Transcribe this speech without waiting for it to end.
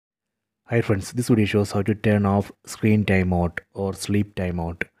Hi friends, this video shows how to turn off screen timeout or sleep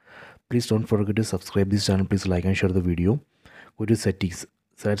timeout. Please don't forget to subscribe this channel. Please like and share the video. Go to settings.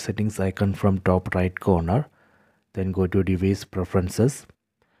 Select settings icon from top right corner. Then go to device preferences.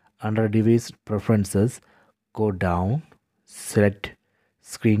 Under device preferences, go down. Select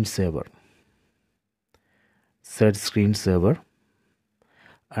screensaver. Select screensaver.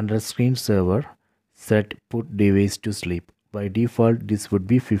 Under screensaver, set put device to sleep. By default, this would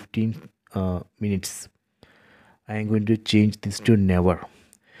be 15 minutes. I am going to change this to never.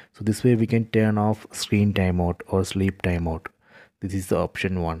 So this way we can turn off screen timeout or sleep timeout. This is the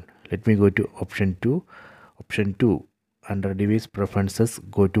option 1. Let me go to option 2. Option 2, under device preferences,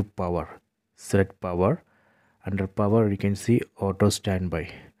 go to power. Select power. Under power you can see auto standby.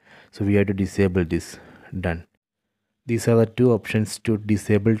 So we have to disable this. Done. These are the two options to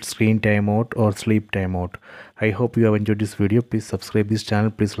disable screen timeout or sleep timeout. I hope you have enjoyed this video. Please subscribe this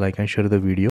channel. Please like and share the video.